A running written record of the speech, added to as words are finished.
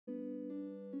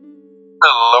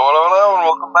Hello, and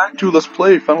welcome back to Let's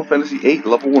Play Final Fantasy VIII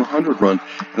Level 100 run.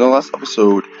 In the last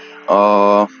episode,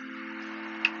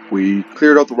 we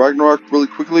cleared out the Ragnarok really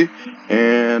quickly,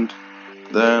 and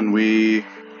then we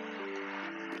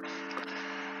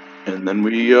had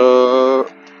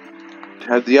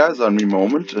the eyes on me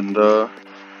moment, and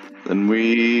then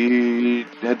we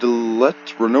had to let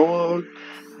Renoa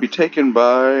be taken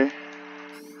by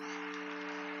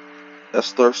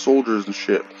Esthar soldiers and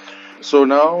shit. So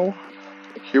now,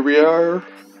 here we are.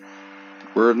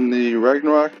 We're in the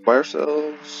Ragnarok by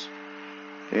ourselves,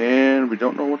 and we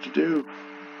don't know what to do.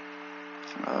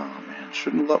 Oh man,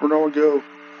 shouldn't let Renoa go.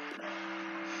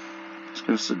 Just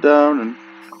gonna sit down and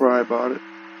cry about it.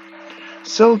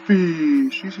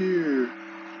 Selfie! She's here!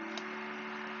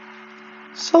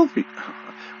 Selfie!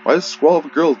 Why is Squall of a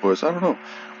girl's voice? I don't know.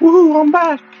 Woohoo, I'm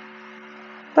back!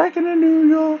 Back in the New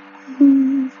York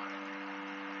groove.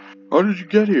 How did you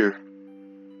get here?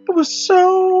 It was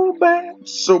so bad.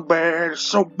 So bad,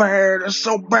 so bad, it's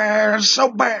so bad, it's so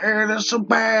bad, it's so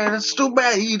bad, it's too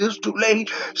bad, it's too late,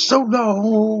 so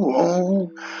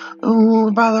long.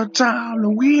 Oh, by the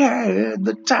time we had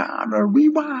the time to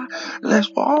rewind,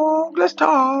 let's walk, let's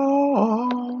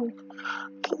talk.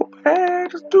 So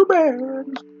bad, it's too bad.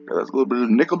 Yeah, that's a little bit of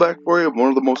Nickelback for you, one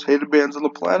of the most hated bands on the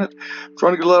planet. I'm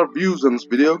trying to get a lot of views on this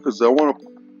video because I want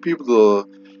people to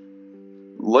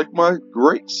like my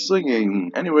great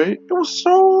singing. Anyway, it was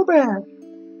so bad.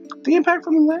 The impact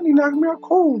from the landing knocked me out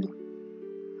cold.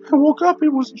 I woke up,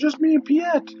 it was just me and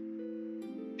Piet.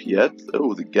 Piet?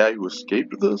 Oh, the guy who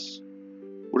escaped with us?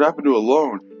 What happened to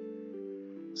Alone?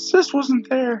 Sis wasn't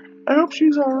there. I hope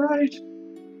she's alright.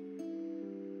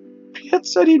 Piet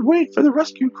said he'd wait for the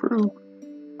rescue crew.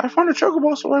 I found a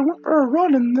chocobo, so I went for a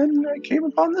run, and then I came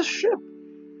upon this ship.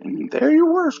 And there you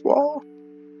were, Squall.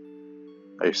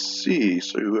 I see,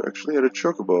 so you actually had a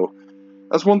chocobo.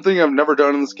 That's one thing I've never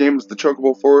done in this game is the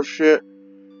chocobo forest shit.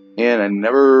 And I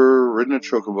never ridden a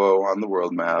chocobo on the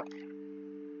world map.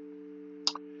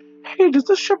 Hey, does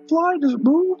this ship fly? Does it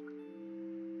move?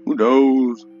 Who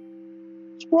knows?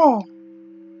 Squall,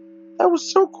 that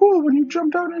was so cool when you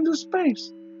jumped out into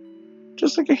space.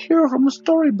 Just like a hero from a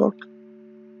storybook.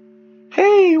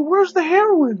 Hey, where's the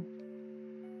heroine?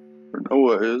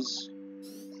 Renoa is.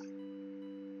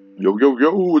 Yo, yo,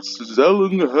 yo, it's Zell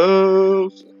in the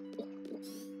house.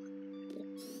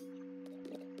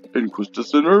 And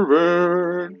Quistis and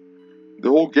Irvin. The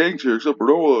whole gang's here except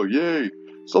Renoa, yay.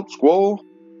 Sup, Squall?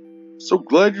 So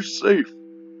glad you're safe.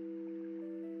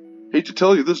 Hate to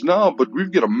tell you this now, but we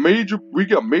got major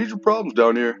problems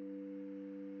down here.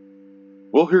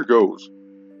 Well, here goes.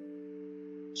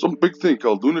 Some big thing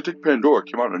called Lunatic Pandora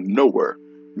came out of nowhere.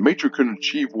 Matron couldn't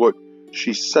achieve what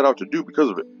she set out to do because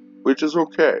of it, which is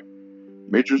okay.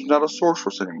 Matron's not a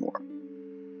sorceress anymore.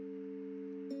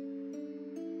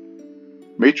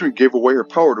 Matron gave away her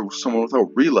power to someone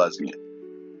without realizing it.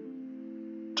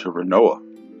 To Renoa.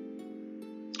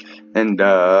 And,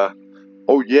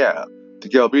 oh yeah, the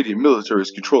Galbadian military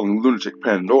is controlling Lunatic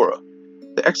Pandora.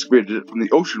 They excavated it from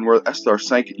the ocean where Esthar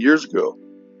sank it years ago.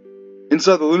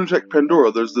 Inside the Lunatic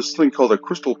Pandora, there's this thing called a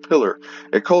crystal pillar.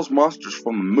 It calls monsters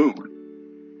from the moon.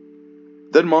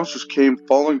 Then monsters came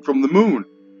falling from the moon.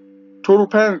 Total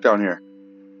panic down here.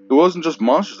 It wasn't just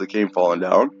monsters that came falling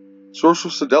down.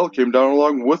 Sorceress Adele came down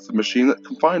along with the machine that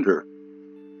confined her.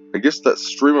 I guess that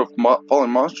stream of falling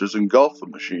monsters engulfed the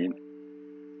machine.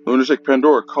 Lunatic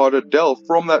Pandora caught Adele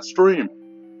from that stream.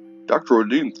 Dr.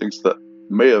 Odin thinks that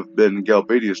may have been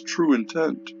Galbadia's true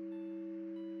intent.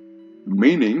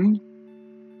 Meaning...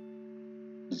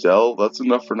 Zell, that's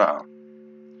enough for now.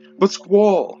 But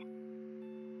Squall!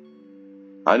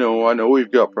 I know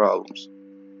we've got problems.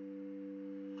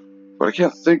 But I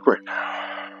can't think right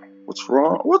now. What's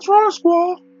wrong? What's wrong,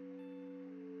 Squall?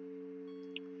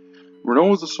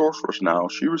 Renoa's a sorceress now.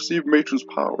 She received Matron's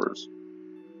powers.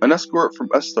 An escort from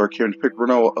Esthar came to pick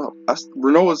Renoa up.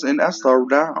 Renoa's in Esthar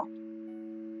now.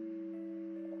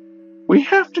 We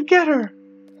have to get her.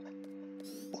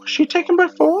 Was she taken by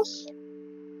force?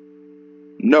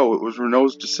 No, it was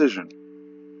Renoa's decision.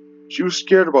 She was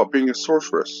scared about being a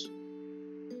sorceress.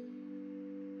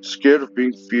 Scared of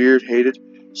being feared, hated,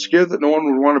 scared that no one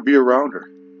would want to be around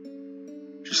her.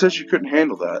 She said she couldn't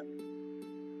handle that.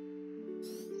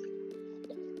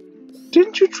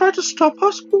 Didn't you try to stop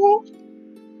us, Squall?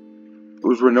 It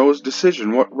was Renoa's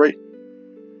decision. What right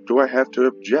do I have to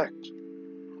object?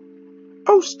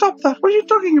 Oh, stop that. What are you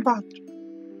talking about?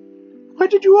 Why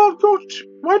did you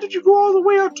go all the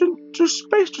way out to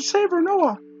space to save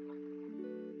Renoa?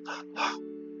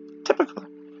 Typical.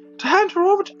 To hand her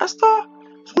over to Esthar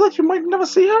so that you might never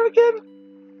see her again?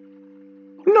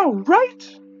 No,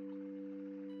 right?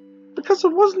 Because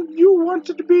it wasn't you who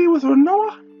wanted to be with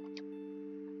Noah?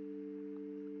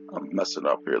 I'm messing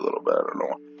up here a little bit, I don't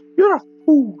know. You're a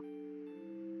fool.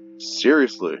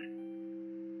 Seriously.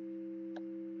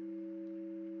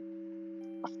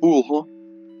 A fool, huh?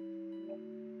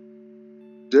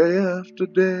 Day after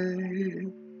day,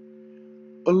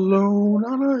 alone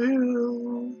on a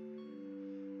hill.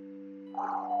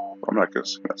 I'm not gonna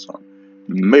sing that song.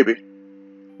 Maybe.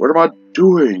 What am I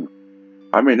doing?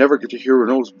 I may never get to hear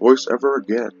Renault's voice ever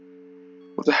again.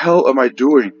 What the hell am I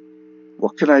doing?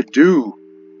 What can I do?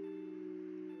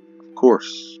 Of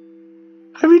course.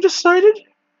 Have you decided?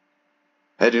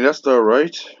 Hey, that's not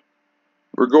right.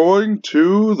 We're going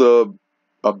to the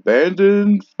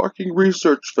abandoned fucking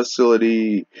research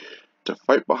facility to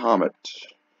fight Bahamut.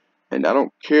 And I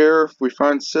don't care if we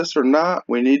find Sis or not,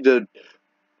 we need to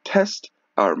test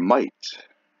our might.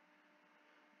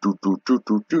 Test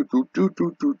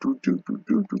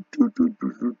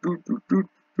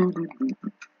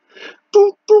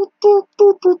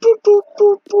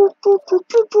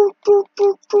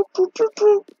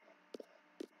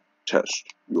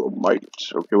your might.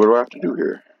 Okay, what do I have to do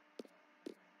here?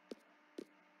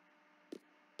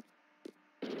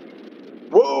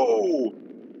 Whoa!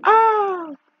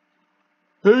 Ah!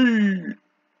 Hey!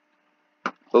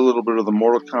 A little bit of the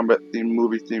Mortal Kombat themed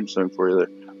movie theme song for you there.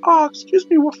 Ah, excuse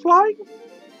me, we're flying?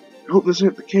 I hope this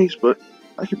ain't the case, but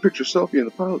I can picture Selfie in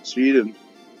the pilot seat and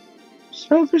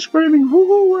Selfie screaming,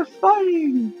 woohoo, we're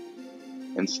flying!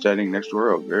 And standing next to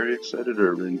her, a very excited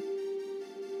Irvin.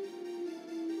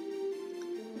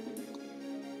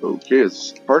 Okay, is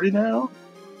this the party now?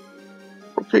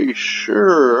 Okay,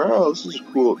 sure. Oh, this is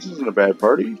cool. This isn't a bad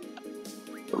party.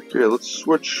 Okay, let's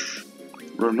switch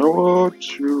Renoa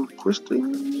to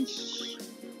Quistons.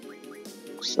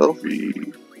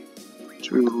 Selfie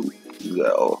to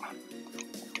Zell.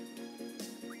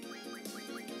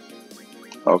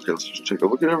 Okay, let's just take a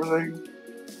look at everything.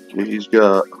 Okay, he's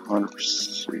got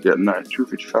 100%. He got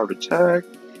 255 attack.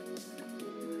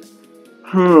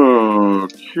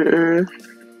 Okay.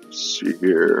 Let's see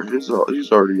here. He's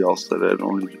already all set. I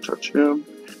don't need to touch him.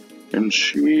 And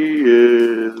she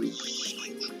is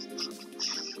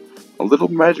a little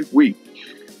magic weak.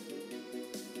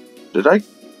 Did I?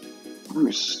 Let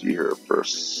me see her for a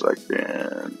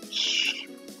second.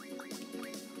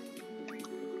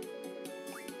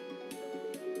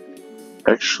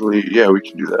 Actually, yeah, we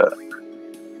can do that.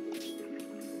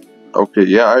 Okay,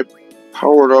 yeah, I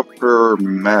powered up her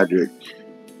magic.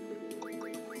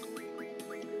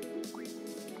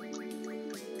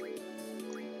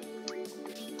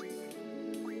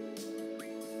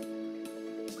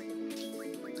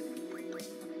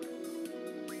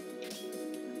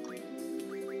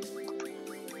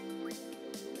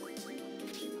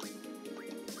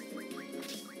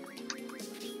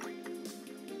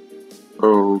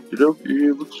 Okie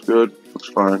dokie, looks good, looks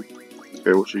fine.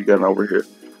 Okay, what you got over here?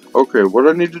 Okay, what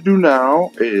I need to do now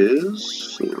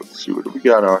is, let's see, what do we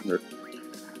got on here?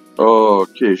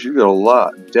 Okay, she's got a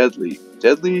lot. Deadly.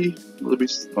 Let me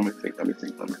think.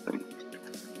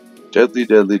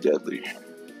 Deadly.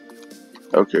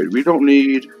 Okay, we don't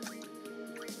need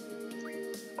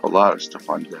a lot of stuff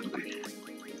on deadly.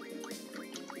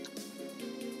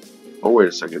 Oh, wait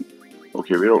a second.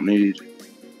 Okay, we don't need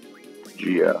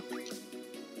GF.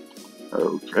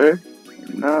 Okay,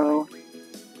 now,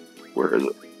 where is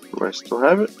it? Do I still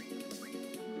have it?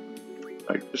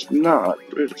 I guess not.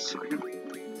 Wait a second.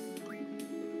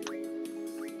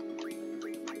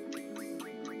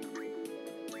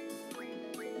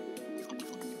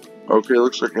 Okay,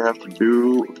 looks like I have to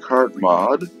do a card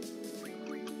mod.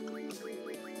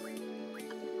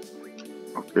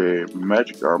 Okay,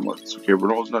 magic armlets. Okay,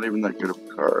 Renault's not even that good of a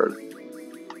card.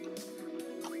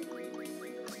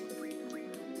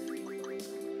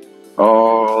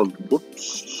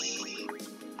 Whoops.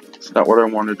 It's not what I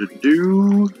wanted to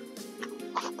do.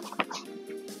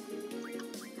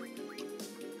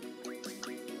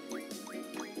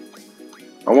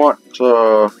 I want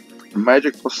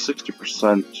magic plus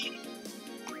 60%.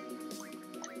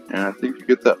 And I think you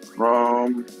get that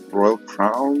from Royal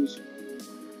Crowns.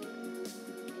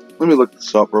 Let me look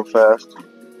this up real fast.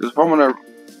 Because if I'm gonna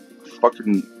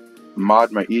fucking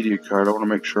mod my idiot card, I want to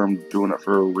make sure I'm doing it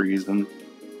for a reason.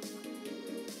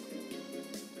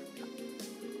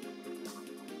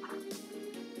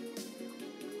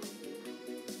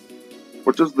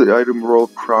 What does the item Royal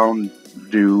Crown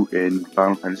do in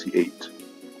Final Fantasy VIII?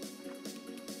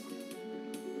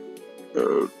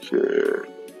 Okay.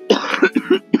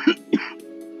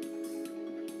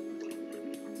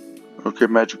 Okay,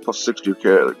 magic plus 60.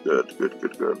 Okay, good.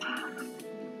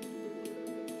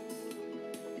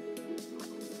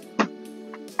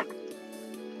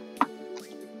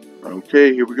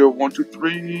 Okay, here we go. 1, 2,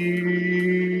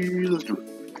 3. Let's do it.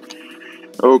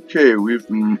 Okay, we've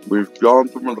gone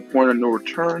through the point of no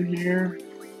return here.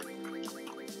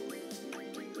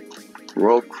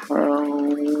 Royal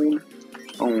Crown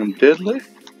on Deadly.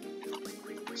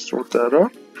 Sort that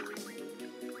up.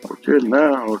 Okay,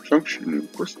 now Junction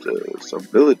Quistis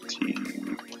ability.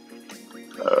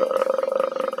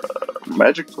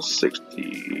 Magical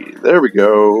 60. There we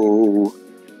go.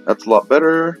 That's a lot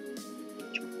better.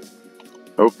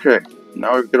 Okay,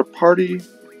 now we've got a party.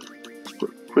 Let's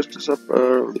put Quistis up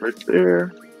right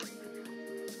there.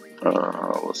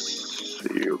 Let's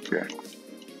see. Okay,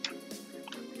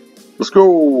 let's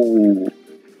go.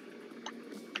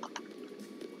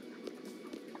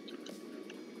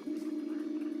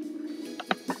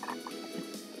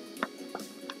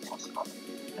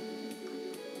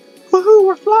 Woohoo!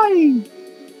 We're flying.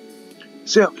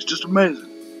 Sam, it's just amazing.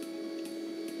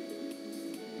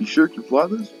 You sure you can fly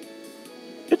this?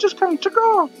 It just kind of took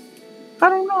off. I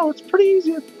don't know. It's pretty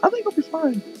easy. I think it'll be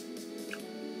fine.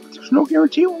 There's no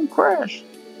guarantee it won't crash.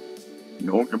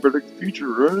 No one can predict the future,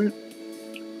 right?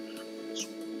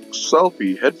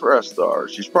 Selfie, head for Esthar.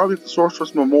 She's probably at the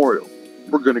Sorceress Memorial.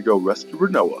 We're gonna go rescue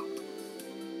Renoa.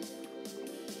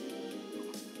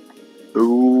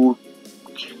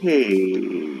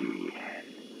 Okay.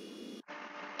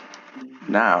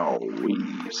 Now we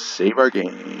save our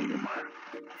game.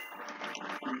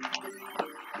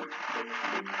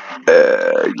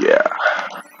 Yeah.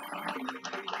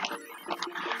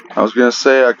 I was gonna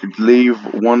say I could leave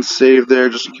one save there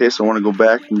just in case I want to go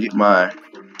back and get my.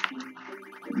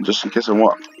 Just in case I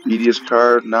want Media's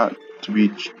card not to be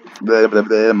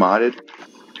modded.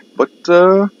 But,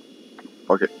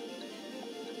 fuck it.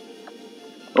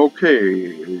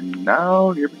 Okay,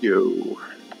 now here we go.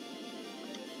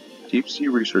 Deep Sea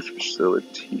Research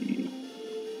Facility.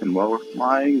 And while we're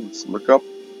flying, let's look up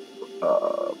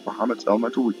Bahamut's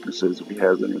elemental weaknesses if he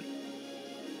has any.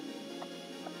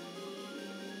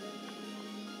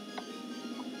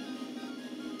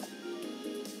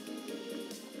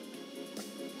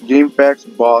 Game facts,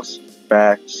 boss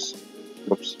facts.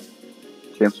 Whoops.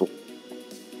 Cancel.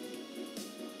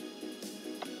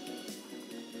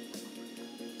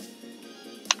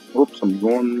 Whoops, I'm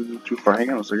going too far. Hang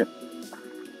on a second.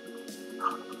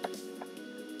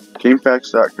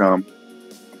 GameFacts.com.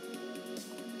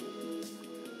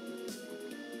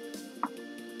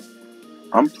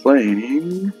 I'm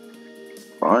playing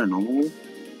Final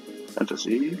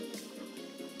Fantasy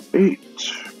VIII.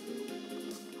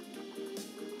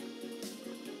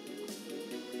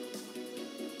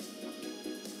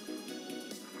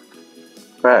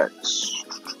 Facts.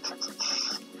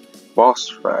 Boss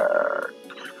fact.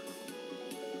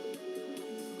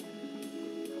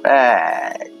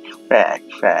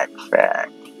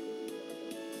 Fact.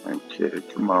 Okay,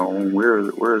 come on. Where is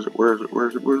it? Where is it? Where is it? Where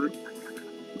is it? Where is it?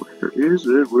 Where is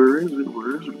it? Where is it?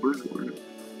 Where is it? Where is it? Where is it?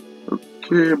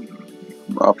 Okay,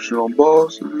 optional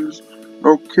bosses.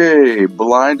 Okay,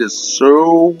 blind is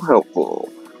so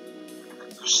helpful.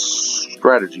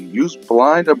 Strategy. Use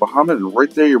blind at Bahamut and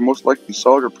right there you're most likely to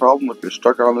solve your problem if you're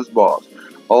stuck on this boss.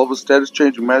 All of his status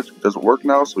changing magic doesn't work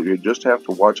now, so you just have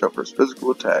to watch out for his physical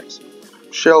attacks.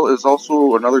 Shell is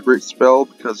also another great spell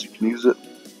because you can use it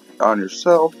on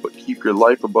yourself, but keep your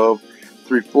life above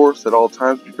 3/4 at all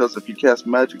times because if you cast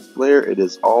Magic Flare, it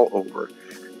is all over.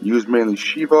 Use mainly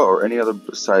Shiva or any other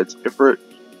besides Ifrit,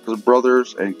 his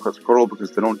brothers, and Quetzalcoatl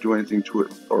because they don't do anything to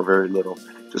it or very little.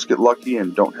 Just get lucky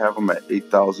and don't have them at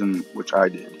 8,000, which I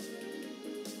did.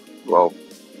 Well,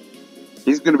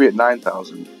 he's going to be at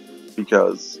 9,000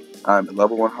 because I'm at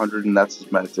level 100 and that's his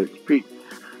meditative speed.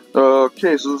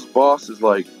 Okay, so this boss is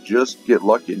like, just get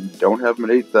lucky and don't have him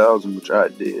at 8,000, which I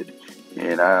did.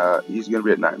 And he's going to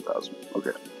be at 9,000.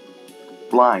 Okay.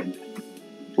 Blind.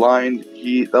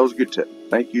 That was a good tip.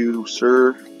 Thank you,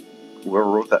 sir, whoever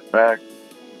wrote that fact.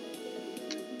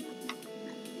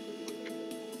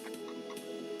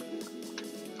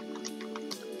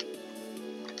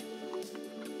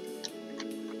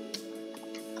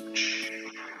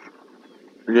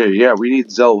 Okay, yeah, we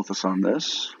need Zell with us on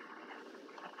this.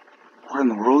 Where in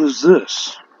the world is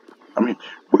this? I mean,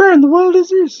 where in the world is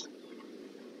this?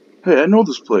 Hey, I know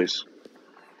this place.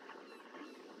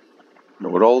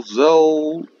 Know it all,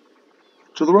 Zell.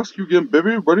 To the rescue again,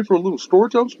 baby. Ready for a little story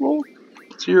time scroll?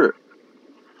 Let's hear it.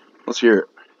 Let's hear it.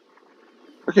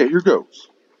 Okay, here goes.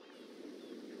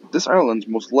 This island's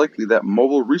most likely that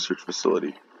mobile research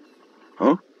facility.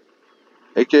 Huh?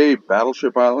 AKA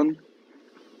Battleship Island?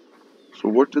 So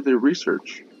what did they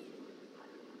research?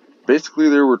 Basically,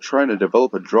 they were trying to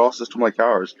develop a draw system like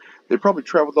ours. They probably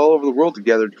traveled all over the world to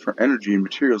gather different energy and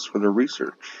materials for their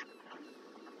research.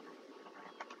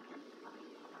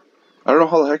 I don't know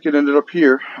how the heck it ended up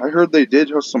here. I heard they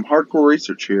did some hardcore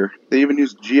research here. They even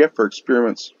used GF for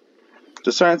experiments.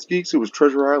 To science geeks, it was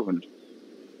Treasure Island.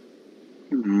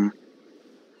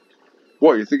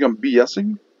 What, you think I'm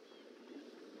BSing?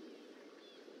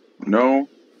 No.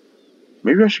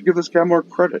 Maybe I should give this guy more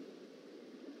credit.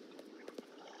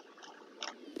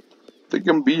 Think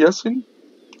I'm BSing?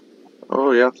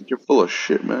 Oh yeah, I think you're full of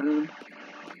shit, man.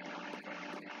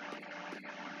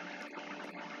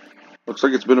 Looks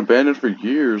like it's been abandoned for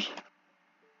years.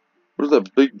 What is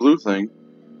that big blue thing?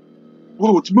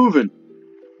 Whoa, it's moving!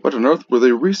 What on earth were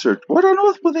they researching? What on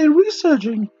earth were they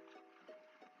researching?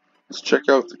 Let's check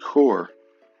out the core.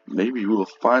 Maybe we will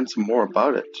find some more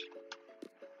about it.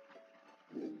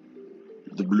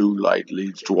 The blue light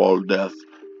leads to all death.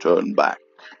 Turn back.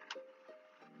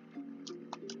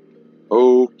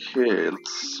 Okay,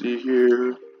 let's see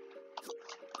here.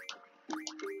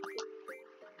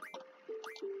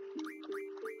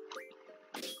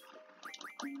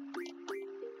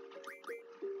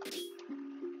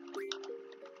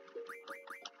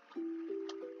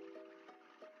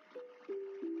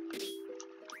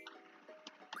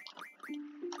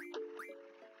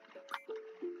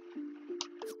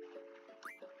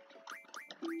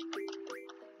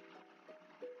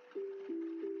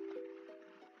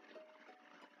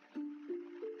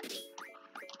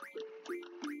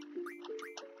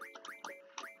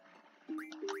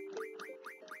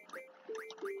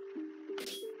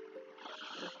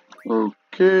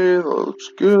 Okay, that looks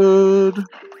good.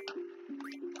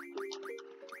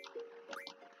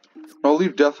 I'll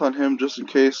leave death on him just in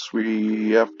case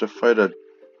we have to fight a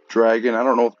dragon. I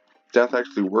don't know if death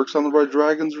actually works on the red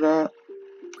dragons or not.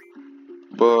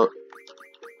 But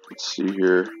let's see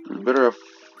here. We better have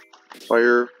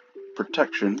fire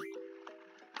protection.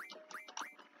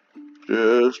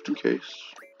 Just in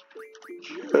case.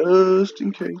 Just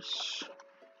in case.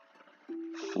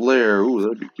 Flare. Ooh,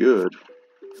 that'd be good.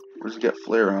 Where does he get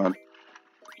flare on?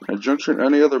 Can I junction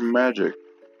any other magic?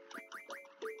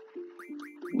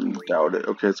 Doubt it.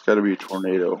 Okay, it's gotta be a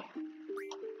tornado.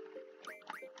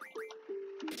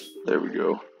 There we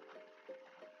go.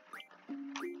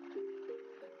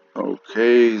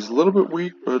 Okay, he's a little bit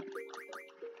weak, but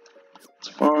it's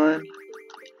fine.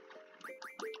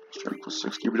 Strength plus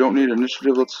 60. We don't need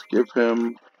initiative. Let's give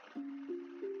him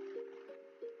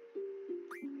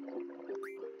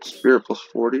spirit plus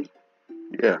 40.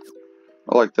 Yeah,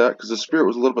 I like that because the spirit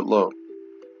was a little bit low.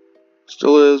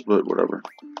 Still is, but whatever.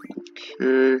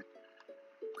 Okay.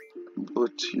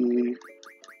 Ability.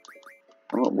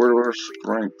 I'm not worried about her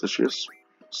strength. Does she have...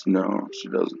 No, she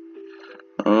doesn't.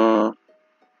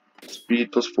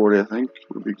 Speed plus 40, I think,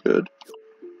 would be good.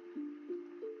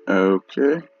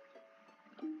 Okay.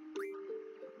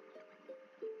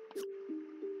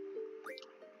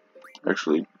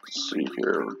 Actually, let's see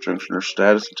here. Junction her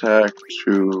status attack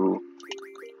to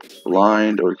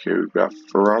blind. Okay, we've got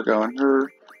Faraga on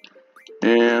her.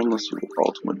 And let's see what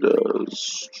Ultima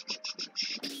does.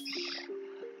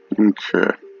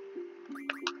 Okay.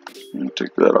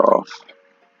 Take that off.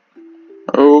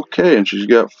 Okay, and she's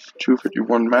got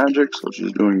 251 magic, so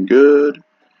she's doing good.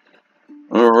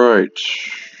 Alright.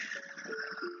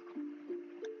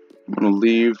 I'm gonna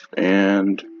leave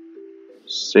and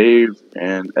save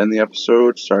and end the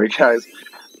episode. Sorry guys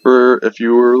for if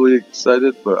you were really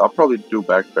excited, but I'll probably do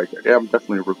back-to-back. Yeah, I'm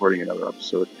definitely recording another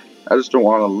episode. I just don't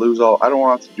want to lose all, I don't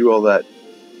want to do all that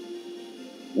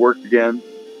work again.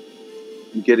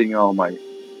 Getting all my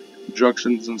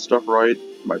junctions and stuff right.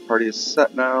 My party is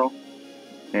set now,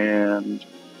 and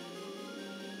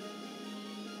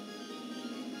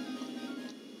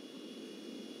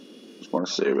just want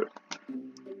to save it.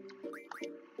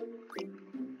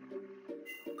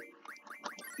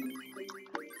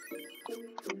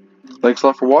 Thanks a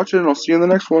lot for watching, and I'll see you in the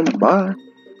next one. Bye.